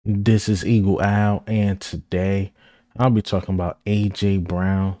This is Eagle Al, and today I'll be talking about AJ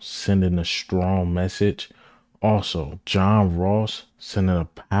Brown sending a strong message. Also, John Ross sending a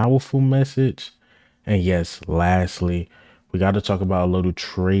powerful message. And yes, lastly, we got to talk about a little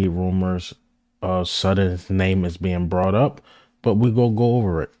trade rumors. Sutton's name is being brought up, but we gonna go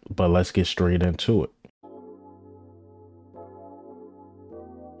over it. But let's get straight into it.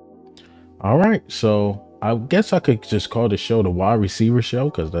 All right, so I guess I could just call the show the wide receiver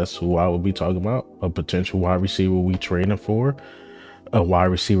show because that's who I would be talking about. A potential wide receiver we training for, a wide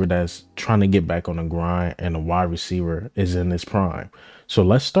receiver that's trying to get back on the grind, and a wide receiver is in his prime. So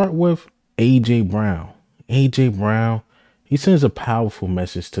let's start with AJ Brown. AJ Brown, he sends a powerful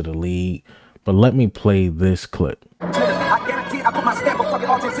message to the league, but let me play this clip. I guarantee I put my stamp on fucking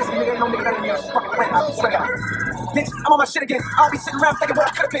authenticity. Nigga, ain't no nigga better than me on this fucking planet. I swear to God. Bitch, I'm on my shit again. I don't be sitting around thinking what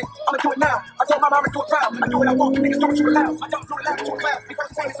I could have been. I'ma do it now. I told my mama to do it proud. I do what I want. Niggas do what you allow. I don't do it loud to a cloud. Because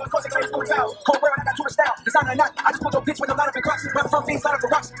I'm saying it's on the course of claims going down. Whole world, I got too much style. Designer or not, I just pulled your bitch with a line up in cracks. Rap from things line up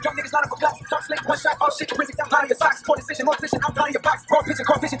for rocks. Young niggas line up for glass. Talk slick, one shot, all shit. The Rizzies, I'm blind your socks. Poor decision, more position, I'm blind your box. Raw pitching,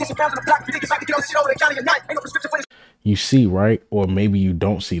 core vision, dishing pounds on the block. You think it's like to get on shit over the county of night. Ain't no prescription for this. You see, right? Or maybe you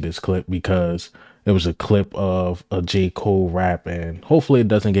don't see this clip because it was a clip of a J. Cole rap, and hopefully it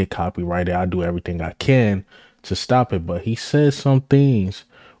doesn't get copyrighted. I do everything I can to stop it, but he said some things,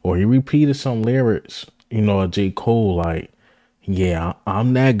 or he repeated some lyrics, a J. Cole, like, yeah,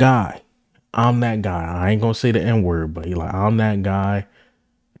 I'm that guy. I'm that guy. I ain't gonna say the N-word, but he like, I'm that guy,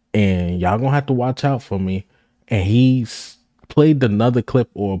 and y'all gonna have to watch out for me. And he's played another clip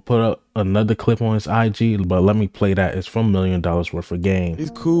or put up another clip on his IG, but let me play that. It's from $1 Million Worth of Game.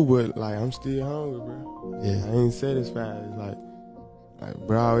 It's cool, but like I'm still hungry, bro. Yeah, I ain't satisfied. It's like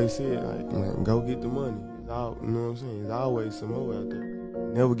bro always said, like, man, go get the money. It's all, you know what I'm saying? There's always some more out there.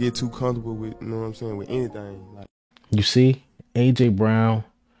 Never get too comfortable with, you know what I'm saying, with anything. Like, you see, AJ Brown,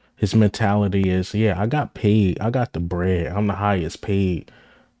 his mentality is, yeah, I got paid, I got the bread, I'm the highest paid,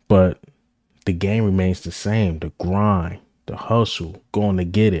 but the game remains the same. The grind, the hustle, going to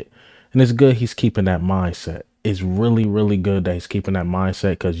get it. And it's good he's keeping that mindset. It's really, really good that he's keeping that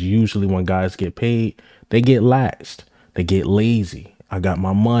mindset, because usually when guys get paid, they get laxed. They get lazy. I got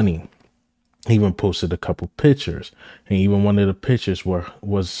my money. He even posted a couple pictures. And even one of the pictures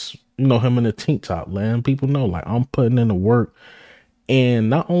was him in a tank top, letting people know, like, I'm putting in the work. And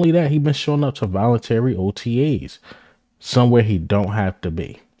not only that, he been showing up to voluntary OTAs, somewhere he don't have to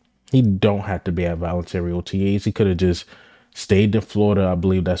be. He don't have to be at voluntary OTAs. He could have just stayed in Florida. I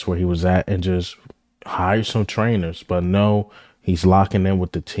believe that's where he was at, and just hired some trainers. But no, he's locking in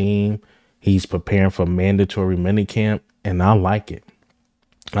with the team. He's preparing for mandatory minicamp, and I like it.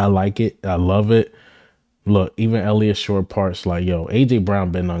 I like it. I love it. Look, even Elliot Short Parts like, yo, AJ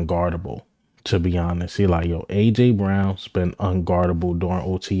Brown been unguardable, to be honest. He like, yo, AJ Brown's been unguardable during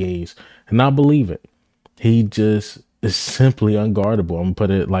OTAs, and I believe it. He just is simply unguardable. I'm gonna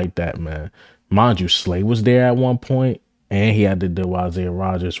put it like that, man. Mind you, Slay was there at one point, and he had to deal with Isaiah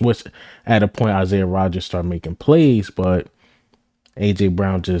Rodgers, which at a point Isaiah Rodgers started making plays, but AJ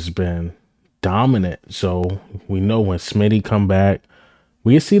Brown just been dominant. So we know when Smitty come back,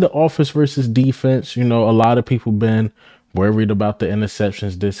 we see the offense versus defense. A lot of people been worried about the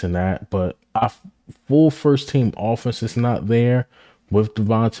interceptions, this and that, but our full first team offense is not there with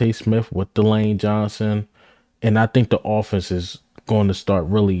Devontae Smith, with Delane Johnson. And I think the offense is going to start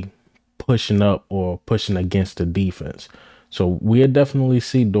really pushing up or pushing against the defense. So we'll definitely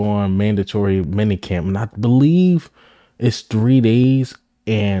see during mandatory minicamp. And I believe it's 3 days,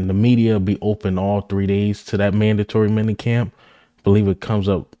 and the media will be open all 3 days to that mandatory minicamp. I believe it comes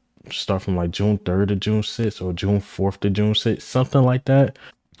up, start from like June 3rd to June 6th or June 4th to June 6th, something like that.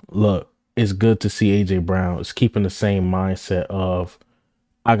 Look, it's good to see AJ Brown is keeping the same mindset of,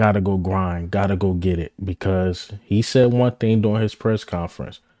 I got to go grind, got to go get it, because he said one thing during his press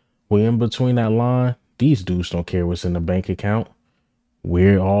conference. We're in between that line. These dudes don't care what's in the bank account.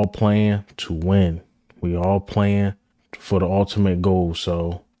 We're all playing to win. We're all playing for the ultimate goal.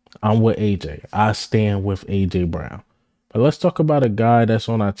 So I'm with AJ. I stand with AJ Brown. But let's talk about a guy that's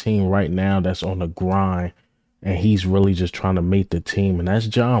on our team right now that's on the grind, and he's really just trying to make the team, and that's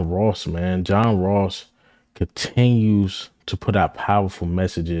John Ross, man. John Ross continues to put out powerful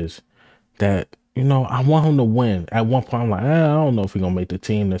messages that, I want him to win. At one point, I'm like, I don't know if he's going to make the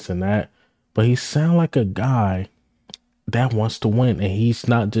team, this and that. But he sounds like a guy that wants to win. And he's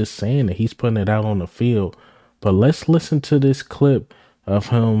not just saying it. He's putting it out on the field. But let's listen to this clip of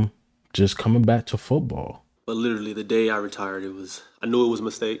him just coming back to football. But literally the day I retired, I knew it was a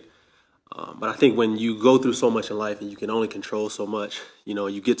mistake. But I think when you go through so much in life and you can only control so much,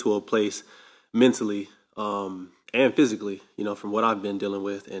 you get to a place mentally and physically, from what I've been dealing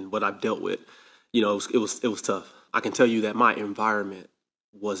with and what I've dealt with, it was tough. I can tell you that my environment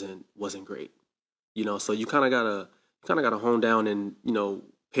wasn't great. So you kind of gotta hone down and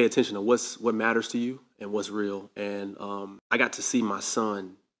pay attention to what matters to you and what's real. And I got to see my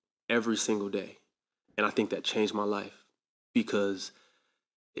son every single day, and I think that changed my life because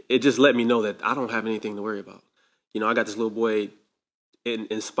it just let me know that I don't have anything to worry about. I got this little boy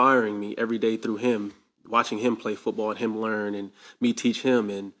inspiring me every day through him, watching him play football and him learn and me teach him.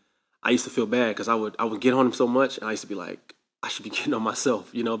 And I used to feel bad because I would get on him so much, and I used to be like, I should be getting on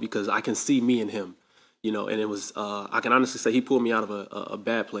myself, because I can see me in him, and it was I can honestly say he pulled me out of a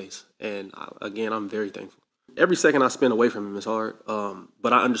bad place. And again, I'm very thankful. Every second I spend away from him is hard,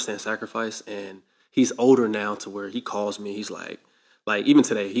 but I understand sacrifice, and he's older now to where he calls me. He's like even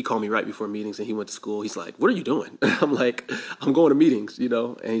today, he called me right before meetings and he went to school. He's like, "What are you doing?" I'm like, "I'm going to meetings,"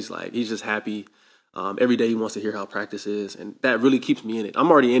 and he's just happy. Every day he wants to hear how practice is, and that really keeps me in it.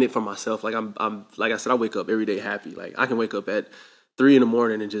 I'm already in it for myself. Like I'm like I said, I wake up every day happy. Like I can wake up at 3 in the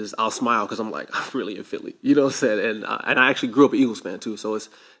morning and I'll smile because I'm like, I'm really in Philly, what I'm saying? And I actually grew up an Eagles fan too, so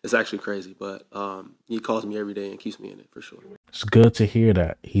it's actually crazy. But he calls me every day and keeps me in it for sure. It's good to hear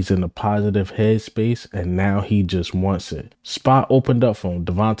that he's in a positive headspace and now he just wants it. Spot opened up for him.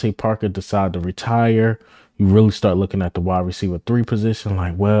 Devontae Parker decided to retire. You really start looking at the wide receiver 3 position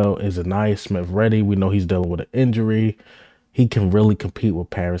like, well, is Anais Smith ready? We know he's dealing with an injury. He can really compete with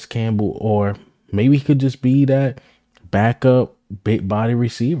Paris Campbell, or maybe he could just be that backup big body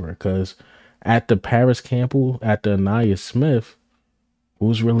receiver, because at the Paris Campbell, at the Anais Smith,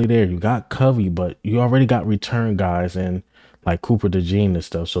 who's really there? You got Covey, but you already got return guys and like Cooper DeJean and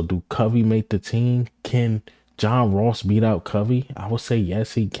stuff. So do Covey make the team? Can John Ross beat out Covey? I would say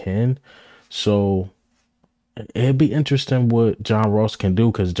yes, he can. So it'd be interesting what John Ross can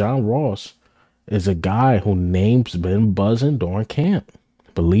do, because John Ross is a guy who name's been buzzing during camp.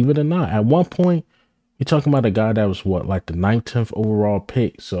 Believe it or not. At one point, you're talking about a guy that was what, like the 10th overall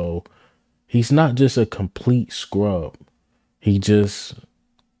pick. So he's not just a complete scrub. He just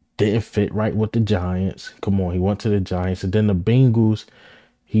didn't fit right with the Giants. Come on, he went to the Giants. And then the Bengals,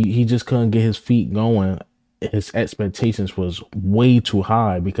 he just couldn't get his feet going. His expectations was way too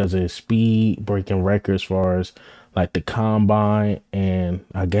high because of his speed, breaking records as far as like the combine. And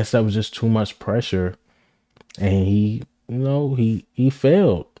I guess that was just too much pressure. And he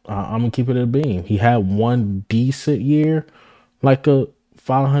failed. I'm gonna keep it a beam. He had one decent year, like a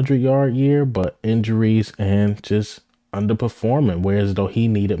 500-yard year, but injuries and just underperforming, whereas though he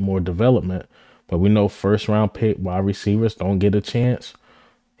needed more development. But we know first round pick wide receivers don't get a chance.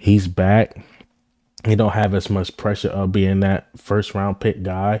 He's back. He don't have as much pressure of being that first round pick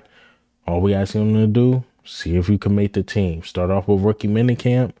guy. All we ask him to do, see if you can make the team. Start off with rookie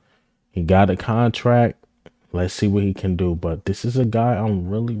minicamp. He got a contract. Let's see what he can do. But this is a guy I'm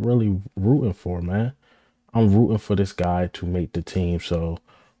really, really rooting for, man. I'm rooting for this guy to make the team. So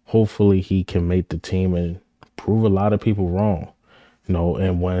hopefully he can make the team and prove a lot of people wrong.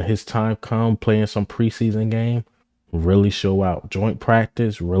 And when his time comes playing some preseason game, really show out. Joint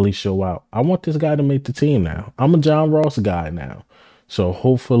practice, really show out. I want this guy to make the team now. I'm a John Ross guy now. So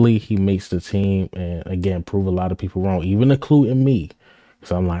hopefully he makes the team and, again, prove a lot of people wrong, even including me.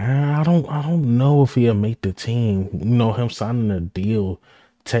 So I'm like, I don't know if he'll make the team. Him signing a deal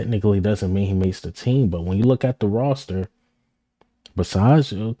technically doesn't mean he makes the team. But when you look at the roster,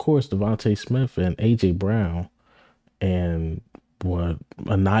 besides, of course, Devontae Smith and A.J. Brown, and what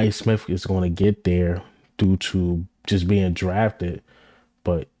Anais Smith is going to get there due to just being drafted.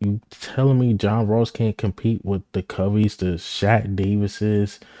 But you telling me John Ross can't compete with the Coveys, the Shaq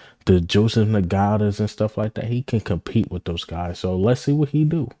Davises, the Joseph Nagatas and stuff like that? He can compete with those guys. So let's see what he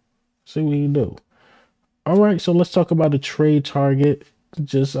do. All right, so let's talk about the trade target.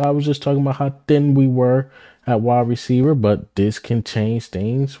 I was just talking about how thin we were at wide receiver, but this can change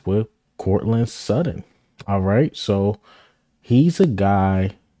things with Courtland Sutton. All right, so he's a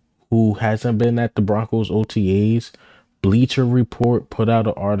guy who hasn't been at the Broncos OTAs. Bleacher Report put out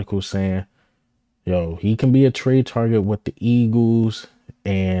an article saying, he can be a trade target with the Eagles,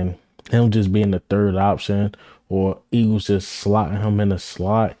 and him just being the third option, or Eagles just slotting him in a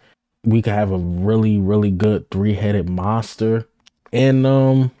slot. We could have a really, really good 3-headed monster. And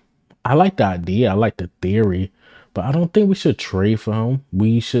I like the idea. I like the theory. But I don't think we should trade for him.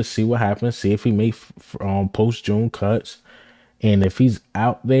 We should see what happens. See if he makes post-June cuts. And if he's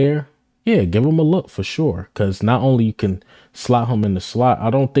out there, yeah, give him a look for sure. Because not only you can slot him in the slot, I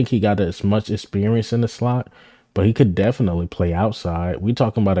don't think he got as much experience in the slot, but he could definitely play outside. We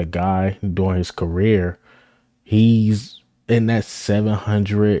talking about a guy during his career, he's in that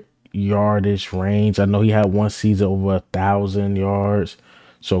 700 yardage range. I know he had one season over 1,000 yards.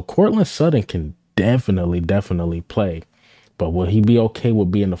 So Courtland Sutton can definitely play. But will he be okay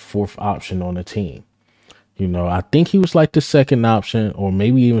with being the fourth option on the team? You know, I think he was like the second option, or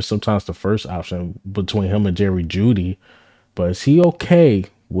maybe even sometimes the first option between him and Jerry Jeudy. But is he okay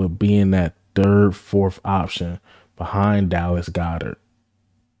with being that third, fourth option behind Dallas Goedert?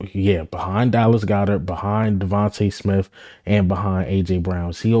 Yeah, behind Dallas Goedert, behind Devontae Smith, and behind AJ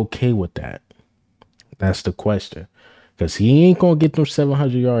Brown. Is he okay with that? That's the question. Because he ain't going to get them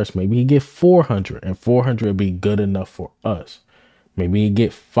 700 yards. Maybe he get 400, and 400 would be good enough for us. Maybe he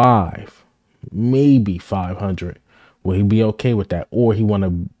get 5, maybe 500. Will he be okay with that? Or he want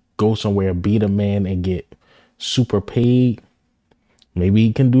to go somewhere, beat a man, and get super paid? Maybe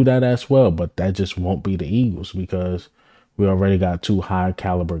he can do that as well, but that just won't be the Eagles because we already got 2 high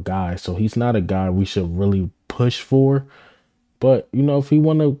caliber guys. So he's not a guy we should really push for. But, you know, if he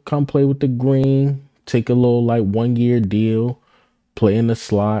want to come play with the green, take a little like 1-year deal, play in the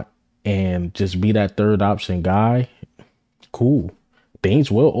slot, and just be that third option guy, cool.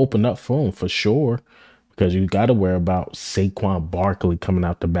 Things will open up for him for sure. Because you got to worry about Saquon Barkley coming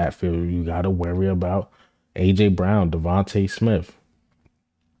out the backfield. You got to worry about AJ Brown, Devontae Smith.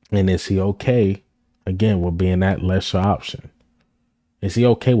 And is he okay, again, with being that lesser option? Is he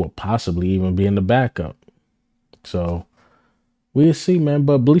okay with possibly even being the backup? So we'll see, man.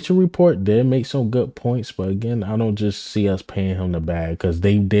 But Bleacher Report did make some good points. But again, I don't just see us paying him the bag because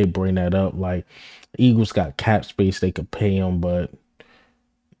they did bring that up. Like, Eagles got cap space, they could pay him, but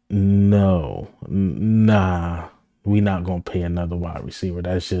no, nah, we not going to pay another wide receiver.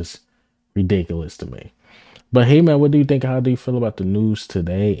 That's just ridiculous to me. But hey, man, what do you think? How do you feel about the news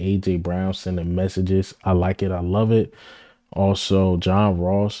today? AJ Brown sending messages. I like it. I love it. Also, John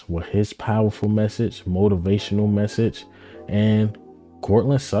Ross with his powerful message, motivational message. And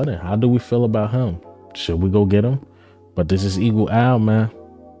Courtland Sutton. How do we feel about him? Should we go get him? But this is Eagle Al, man.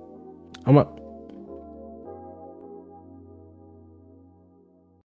 I'm up.